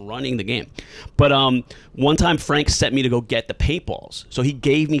game, running the game. But one time Frank sent me to go get the paintballs, so he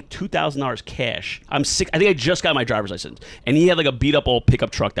gave me $2,000 cash. I'm sick. I think I just got my driver's license, and he had like a beat up old pickup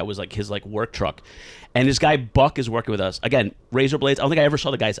truck that was like his like work truck. And this guy Buck is working with us again. Razor blades. I don't think I ever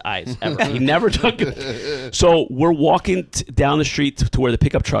saw the guy's eyes ever. He never took it. So we're walking down the street to where the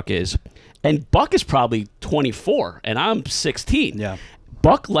pickup truck is, and Buck is probably 24, and I'm 16. Yeah.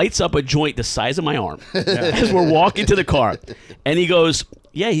 Buck lights up a joint the size of my arm as we're walking to the car, and he goes,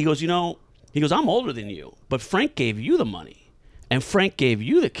 "Yeah." He goes, I'm older than you, but Frank gave you the money, and Frank gave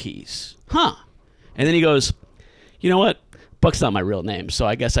you the keys, huh? And then he goes, "You know what? Buck's not my real name, so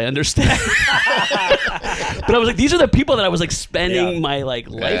I guess I understand." But I was like, these are the people that I was like spending my like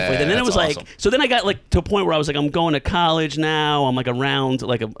life with, and then it was like, so then I got like to a point where I was like, I'm going to college now. I'm like around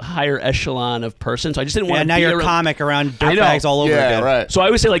like a higher echelon of person, so I just didn't want to. Now be you're around. a comic around I know. dirtbags all over again. right. So I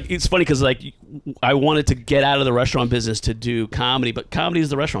always say like it's funny because like I wanted to get out of the restaurant business to do comedy, but comedy is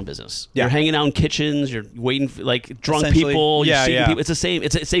the restaurant business. Yeah. You're hanging out in kitchens, you're waiting for like drunk Essentially, people, you're yeah, seeing yeah. people. It's the same.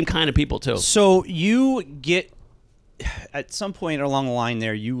 It's the same kind of people too. So you get at some point along the line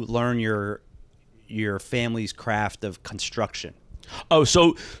there, you learn your family's craft of construction. Oh,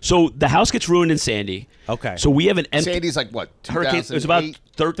 so the house gets ruined in Sandy. Okay. So we have an empty Sandy's like what? hurricane. It was about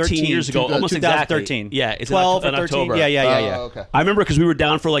 13 years ago, almost 2013. exactly. Yeah, it's 12 in or 13. October. Yeah. Okay. I remember because we were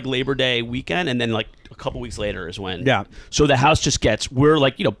down for like Labor Day weekend, and then like a couple weeks later is when. Yeah. So the house just gets. We're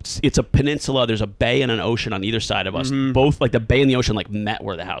like, it's a peninsula. There's a bay and an ocean on either side of us. Both like the bay and the ocean like met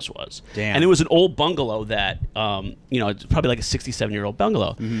where the house was. Damn. And it was an old bungalow that, it's probably like a 67-year-old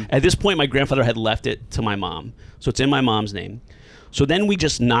bungalow. At this point, my grandfather had left it to my mom, so it's in my mom's name. So then we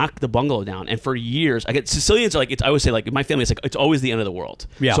just knocked the bungalow down, and for years, Sicilians are like, I always say like in my family, it's like it's always the end of the world.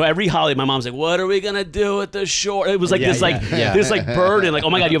 Yeah. So every holiday, my mom's like, "What are we gonna do at the shore?" It was like Yeah, this yeah. this like burden, like, "Oh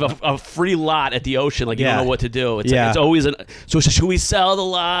my God, you have a free lot at the ocean, like you Yeah. don't know what to do." It's Yeah. like, it's always so should we sell the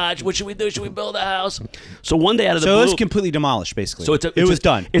lodge? What should we do? Should we build a house? So one day out of the So blue, it was completely demolished, basically. so it was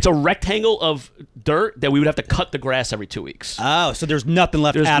done. It's a rectangle of dirt that we would have to cut the grass every 2 weeks. Oh, so there's nothing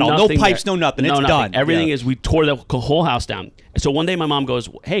left There's at all. No nothing pipes, there. no nothing. No, It's nothing. done. Everything Yeah. is, we tore the whole house down. And so one day my mom goes,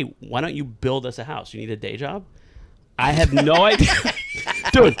 "Hey, why don't you build us a house? You need a day job?" I have no idea.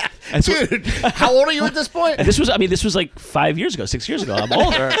 Dude. And so, Dude, how old are you at this point? and this was like 5 years ago, 6 years ago. I'm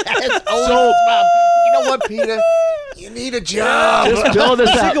older. It's old, Mom. You know what, Peter? You need a job. Just build this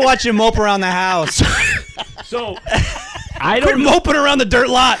So you out. can watch him mope around the house. So I Quit don't moping around the dirt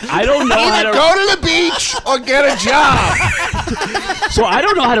lot. I don't know how Either to go to the beach or get a job. so I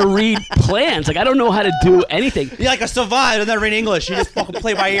don't know how to read plans. Like I don't know how to do anything. You're like a savant. Doesn't read English. You just fucking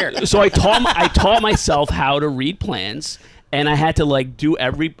play by ear. So I taught myself how to read plans, and I had to like do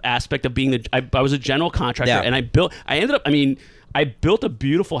every aspect of being I was a general contractor, Yeah. and I built a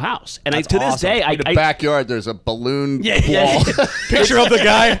beautiful house, and That's to this awesome. day In the backyard, there's a balloon wall. yeah. Picture of the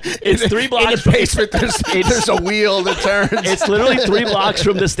guy. It's 3 blocks In the basement, there's a wheel that turns. It's literally 3 blocks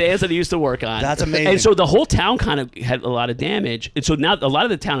from the stands that I used to work on. That's amazing. And so the whole town kind of had a lot of damage. And so now a lot of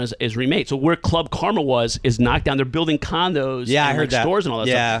the town is remade. So where Club Karma was is knocked down. They're building condos Yeah, I and heard like that. stores and all that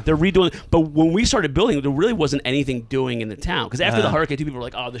Yeah. stuff. They're redoing. But when we started building, there really wasn't anything doing in the town. Because after the hurricane, people were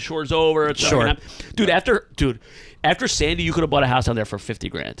like, "Oh, the shore's over." It's Sure. not gonna happen." After Sandy, you could have bought a house down there for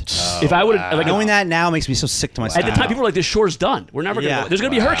 $50,000. If I would have, like, Knowing that now makes me so sick to my at stomach. the time, people were like, "This shore's done. We're never gonna Yeah. go. There's gonna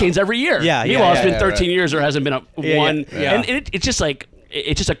be hurricanes every year." Yeah, yeah, Meanwhile, it's been yeah, 13 right. years. There hasn't been Yeah, one. yeah. And it's just like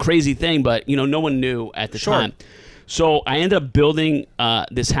it's just a crazy thing. But no one knew at the time. So I ended up building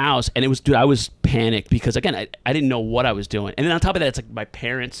this house, and it was, dude, I was panicked because again, I didn't know what I was doing. And then on top of that, it's like my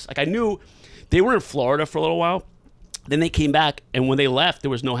parents. Like I knew they were in Florida for a little while. Then they came back, and when they left, there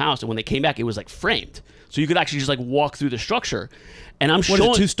was no house. And when they came back, it was like framed. So you could actually just like walk through the structure, and I'm What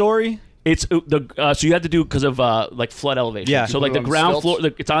showing is it, 2-story? it's so you have to do because of like flood elevation. Yeah. So You like put the it on ground stilts?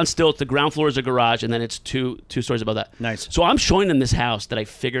 floor, it's on stilts. The ground floor is a garage, and then it's two stories above that. Nice. So I'm showing them this house that I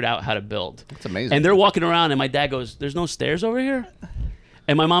figured out how to build. That's amazing. And they're walking around, and my dad goes, "There's no stairs over here."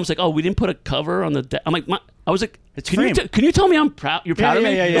 And my mom's like, "Oh, we didn't put a cover on the." I'm like, I was like, framed. can you tell me I'm proud? You're proud of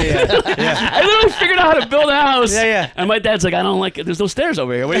me? Yeah. I literally figured out how to build a house. Yeah. And my dad's like, "I don't like it. There's no stairs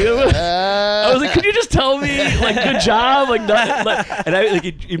over here." What are you doing? I was like, "Could you just tell me, like, good job?" Like, and I like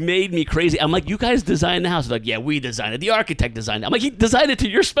it made me crazy. I'm like, "You guys designed the house?" They're like, "Yeah, we designed it. The architect designed it." I'm like, "He designed it to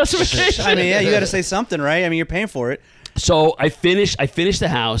your specifications." I mean, yeah, you got to say something, right? I mean, you're paying for it. So I finished the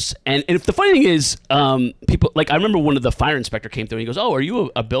house, and if the funny thing is, people like I remember one of the fire inspector came through and he goes, "Oh, are you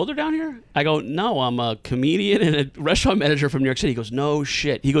a builder down here?" I go, "No, I'm a comedian and a restaurant manager from New York City." He goes, "No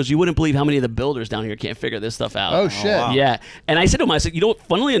shit." He goes, "You wouldn't believe how many of the builders down here can't figure this stuff out." Oh shit! wow. Yeah, and I said to him, I said, "You know,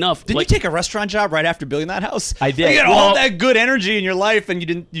 funnily enough, Didn't like, you take a restaurant job right after building that house? I did. You had Well, all that good energy in your life, and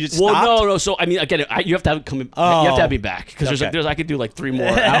you just stopped? no. So I mean, again, you have to have you have to have me back because Okay. I could do like 3 more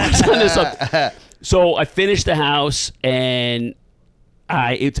hours on this stuff. So I finished the house and.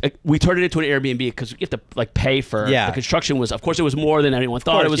 We turned it into an Airbnb because you have to like pay for the construction. Was of course it was more than anyone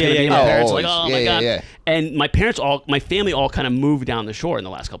thought it was going to be. My parents were like, oh my god, and my family all kind of moved down the shore in the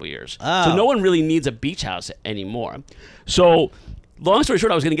last couple of years. So no one really needs a beach house anymore. So long story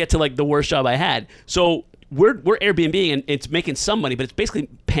short, I was going to get to like the worst job I had. So we're Airbnb and it's making some money, but it's basically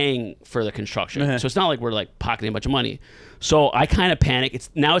paying for the construction. So it's not like we're like pocketing a bunch of money. So I kind of panic. It's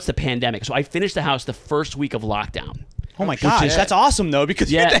the pandemic. So I finished the house the first week of lockdown. Oh my gosh, that's awesome though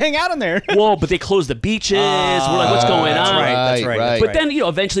because you get to hang out in there. Well, but they closed the beaches. We're like, what's going on? That's right. But then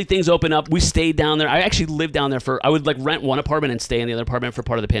eventually things open up. We stayed down there. I actually lived down there I would like rent one apartment and stay in the other apartment for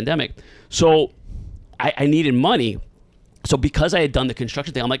part of the pandemic. So I needed money. So because I had done the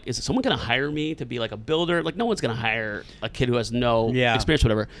construction thing, I'm like, is someone going to hire me to be like a builder? Like no one's going to hire a kid who has no experience,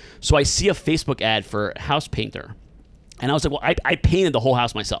 whatever. So I see a Facebook ad for house painter, and I was like, well, I painted the whole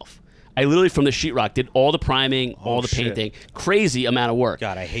house myself. I literally from the sheetrock did all the priming, all the painting, crazy amount of work.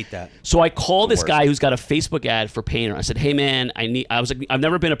 God, I hate that. So I called this guy who's got a Facebook ad for painter. I said, "Hey man, I was like, I've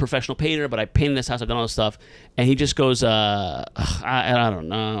never been a professional painter, but I painted this house. I've done all this stuff." And he just goes, I don't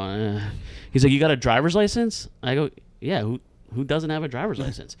know. He's like, "You got a driver's license?" I go, "Yeah. Who doesn't have a driver's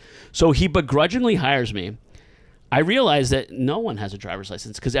license?" So he begrudgingly hires me. I realized that no one has a driver's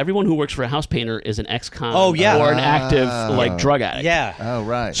license because everyone who works for a house painter is an ex-con or an active like drug addict. Yeah. Oh,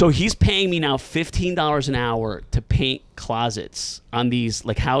 right. So he's paying me now $15 an hour to paint closets on these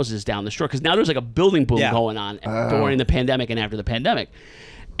like houses down the shore because now there's like a building boom going on during the pandemic and after the pandemic.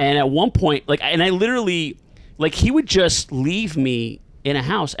 And at one point, I literally, he would just leave me in a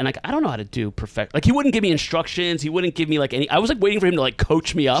house and I don't know how to do perfect. He wouldn't give me instructions. He wouldn't give me any. I was waiting for him to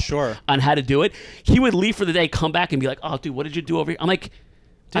coach me up on how to do it. He would leave for the day, come back and be like, "Oh, dude, what did you do over here?" I'm like,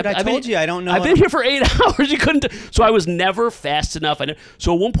 "Dude, I told you I don't know. I've been here for 8 hours. You couldn't." So I was never fast enough.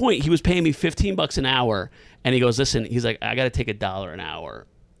 So at one point he was paying me $15 an hour, and he goes, "Listen," he's like, "I got to take $1 an hour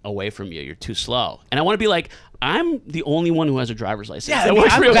away from you. You're too slow." And I want to be like, I'm the only one who has a driver's license. Yeah,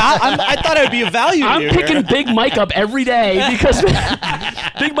 I thought I would be a value. I'm picking Big Mike up every day because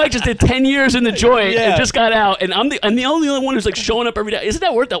Big Mike just did 10 years in the joint and just got out, and I'm the only one who's showing up every day. Isn't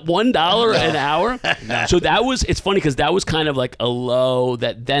that worth that $1 an hour? So it's funny because that was kind of like a low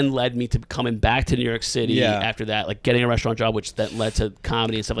that then led me to coming back to New York City after that, getting a restaurant job, which then led to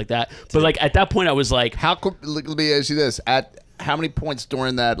comedy and stuff like that. But at that point, I was like, let me ask you this: how many points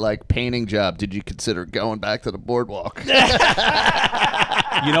during that painting job did you consider going back to the boardwalk?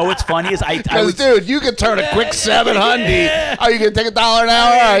 You know what's funny is dude, you could turn a quick 700. Oh, you gonna take $1 an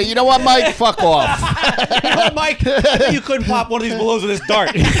hour? All right, you know what, Mike? Fuck off. You know what, Mike? You couldn't pop one of these balloons with this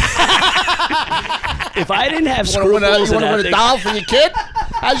dart. If I didn't have scruples, you want to win $1 for your kid?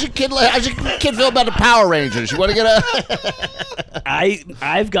 How's your kid feel about the Power Rangers? You want to get a?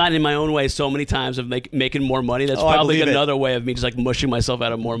 I've gotten in my own way so many times of making more money. That's probably another way of me just mushing myself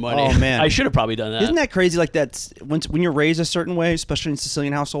out of more money. Oh man, I should have probably done that. Isn't that crazy? That's when you're raised a certain way, especially in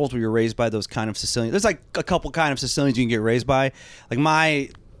Sicilian households where you're raised by those kind of Sicilian. There's a couple kind of Sicilians you can get raised by.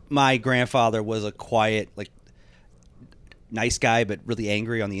 My grandfather was a quiet, nice guy, but really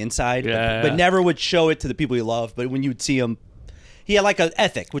angry on the inside. But never would show it to the people he loved. But when you would see him, he had an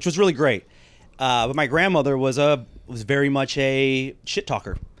ethic, which was really great. But my grandmother was very much a shit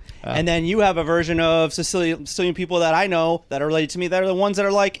talker. And then you have a version of Sicilian people that I know that are related to me that are the ones that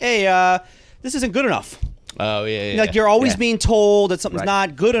are like, "Hey, this isn't good enough." Oh yeah. You're always being told that something's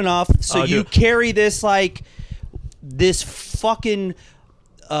not good enough, so you carry this this fucking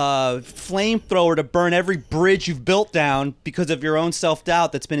flamethrower to burn every bridge you've built down because of your own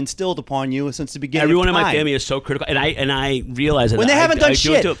self-doubt that's been instilled upon you since the beginning. Everyone of time. in my family is so critical, and I realize that when they haven't done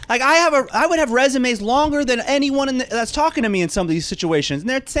shit. Do I would have resumes longer than anyone that's talking to me in some of these situations, and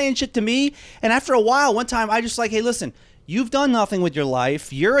they're saying shit to me. And after a while, one time I just hey, listen. You've done nothing with your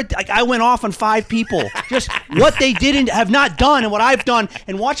life. I went off on 5 people. Just what they didn't have not done and what I've done.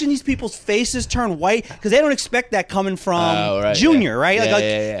 And watching these people's faces turn white because they don't expect that coming from Junior,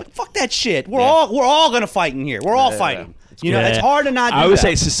 right? Fuck that shit. We're all gonna fight in here. We're all fighting. You know, it's hard to not do that. I would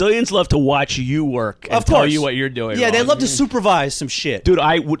say Sicilians love to watch you work and tell you what you're doing. Yeah, they love to supervise some shit. Dude,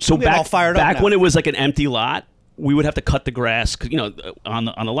 back all fired up when it was an empty lot. we would have to cut the grass, 'cause, on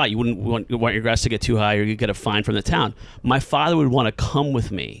the lot. You wouldn't want your grass to get too high, or you get a fine from the town. My father would want to come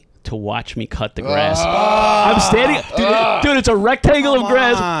with me to watch me cut the grass. I'm standing, dude. It's a rectangle of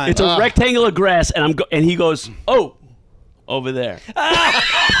grass. It's a rectangle of grass, and and he goes, "Oh, over there."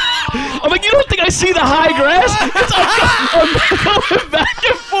 I'm like, you don't think I see the high grass? I'm going back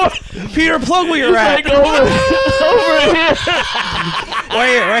and forth. Peter, plug where you're at. Like over here.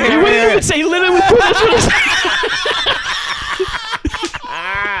 Right here. He wouldn't even say living with traditions.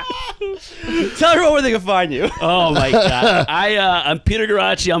 Tell everyone where they can find you. Oh my God! I'm Peter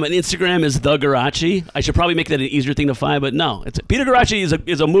Guarraci. I'm on Instagram as the Guarraci. I should probably make that an easier thing to find, but no. It's Peter Guarraci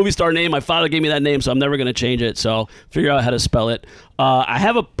is a movie star name. My father gave me that name, so I'm never going to change it. So figure out how to spell it. I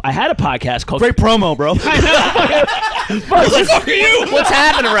had a podcast called Great promo, bro. I know. What the fuck are you? What's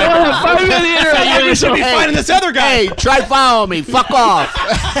happening right now? 5 minute internet. You should be finding this other guy. Hey, try follow me. Fuck off.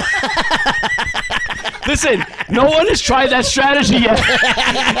 Listen, no one has tried that strategy yet.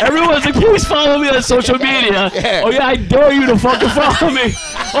 Everyone's like, please follow me on social media. Yeah. Oh, yeah, I dare you to fucking follow me.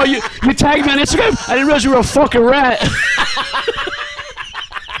 Oh, you tagged me on Instagram? I didn't realize you were a fucking rat.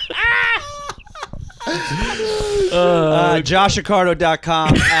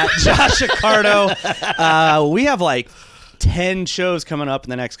 JoshAccardo.com at Josh Accardo. We have like 10 shows coming up in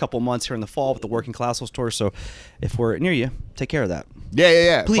the next couple months here in the fall with the Working Classholes tour. So if we're near you, take care of that.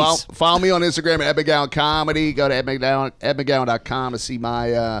 Yeah. Please. Follow me on Instagram at EdMcGowan Comedy. Go to edmcgowan.com to see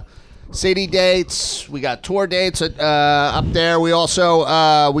my city dates. We got tour dates up there. We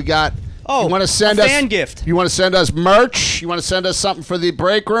also we got. Oh, you want to send a us fan gift? You want to send us merch? You want to send us something for the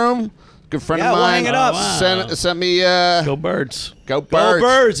break room? Good friend of we'll mine. hang it up. Send me. Go Birds. Go Birds. Go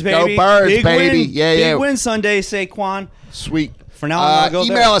Birds, baby. Go Birds, Big baby. Win. Yeah. Big win Sunday, Saquon. Sweet. For now, I'm going to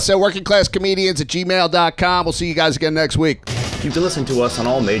go email us at workingclasscomedians@gmail.com. We'll see you guys again next week. You can listen to us on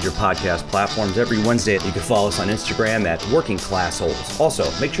all major podcast platforms every Wednesday. You can follow us on Instagram at Working Classholes.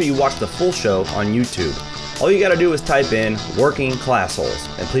 Also, make sure you watch the full show on YouTube. All you got to do is type in Working Classholes.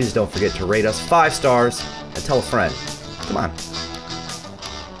 And please don't forget to rate us 5 stars and tell a friend. Come on.